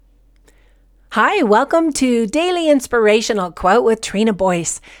Hi, welcome to Daily Inspirational Quote with Trina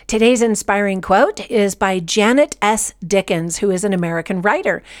Boyce. Today's inspiring quote is by Janet S. Dickens, who is an American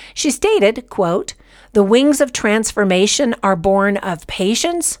writer. She stated, quote, "The wings of transformation are born of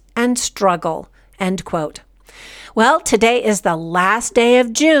patience and struggle," end quote. Well, today is the last day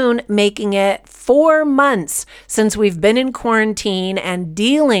of June, making it 4 months since we've been in quarantine and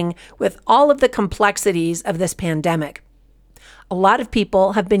dealing with all of the complexities of this pandemic. A lot of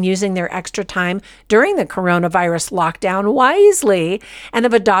people have been using their extra time during the coronavirus lockdown wisely and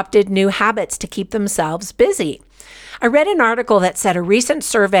have adopted new habits to keep themselves busy. I read an article that said a recent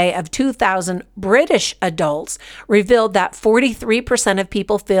survey of 2,000 British adults revealed that 43% of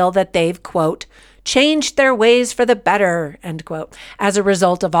people feel that they've, quote, changed their ways for the better, end quote, as a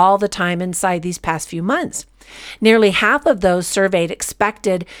result of all the time inside these past few months. Nearly half of those surveyed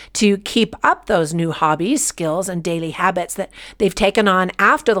expected to keep up those new hobbies, skills, and daily habits that they've taken on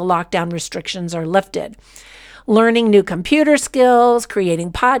after the lockdown restrictions are lifted. Learning new computer skills,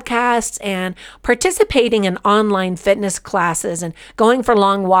 creating podcasts, and participating in online fitness classes and going for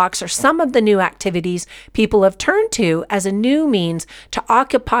long walks are some of the new activities people have turned to as a new means to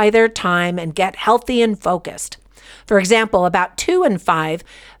occupy their time and get healthy and focused. For example, about 2 in 5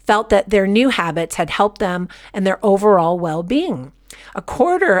 felt that their new habits had helped them and their overall well-being. A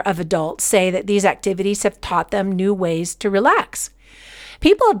quarter of adults say that these activities have taught them new ways to relax.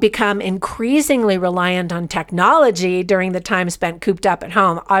 People have become increasingly reliant on technology during the time spent cooped up at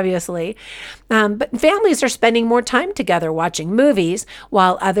home, obviously. But families are spending more time together watching movies,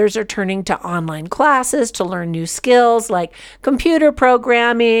 while others are turning to online classes to learn new skills like computer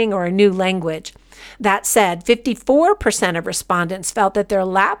programming or a new language. That said, 54% of respondents felt that their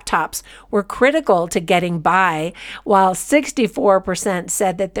laptops were critical to getting by, while 64%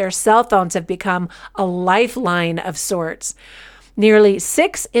 said that their cell phones have become a lifeline of sorts. Nearly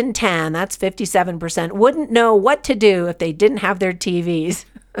 6 in 10, that's 57%, wouldn't know what to do if they didn't have their TVs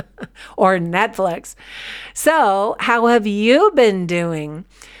or Netflix. So, how have you been doing?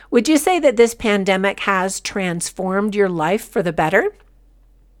 Would you say that this pandemic has transformed your life for the better?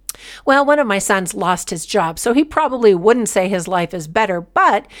 Well, one of my sons lost his job, so he probably wouldn't say his life is better,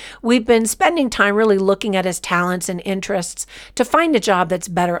 but we've been spending time really looking at his talents and interests to find a job that's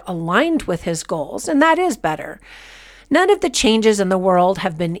better aligned with his goals, and that is better. None of the changes in the world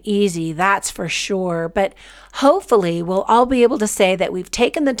have been easy, that's for sure, but hopefully we'll all be able to say that we've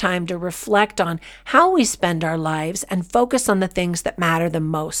taken the time to reflect on how we spend our lives and focus on the things that matter the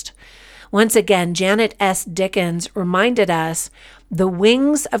most. Once again, Janet S. Dickens reminded us, the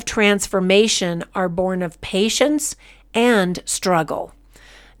wings of transformation are born of patience and struggle.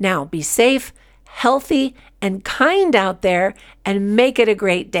 Now, be safe, healthy, and kind out there and make it a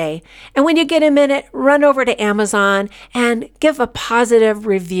great day. And when you get a minute, run over to Amazon and give a positive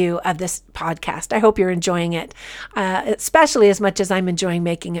review of this podcast. I hope you're enjoying it, especially as much as I'm enjoying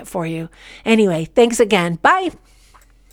making it for you. Anyway, thanks again. Bye.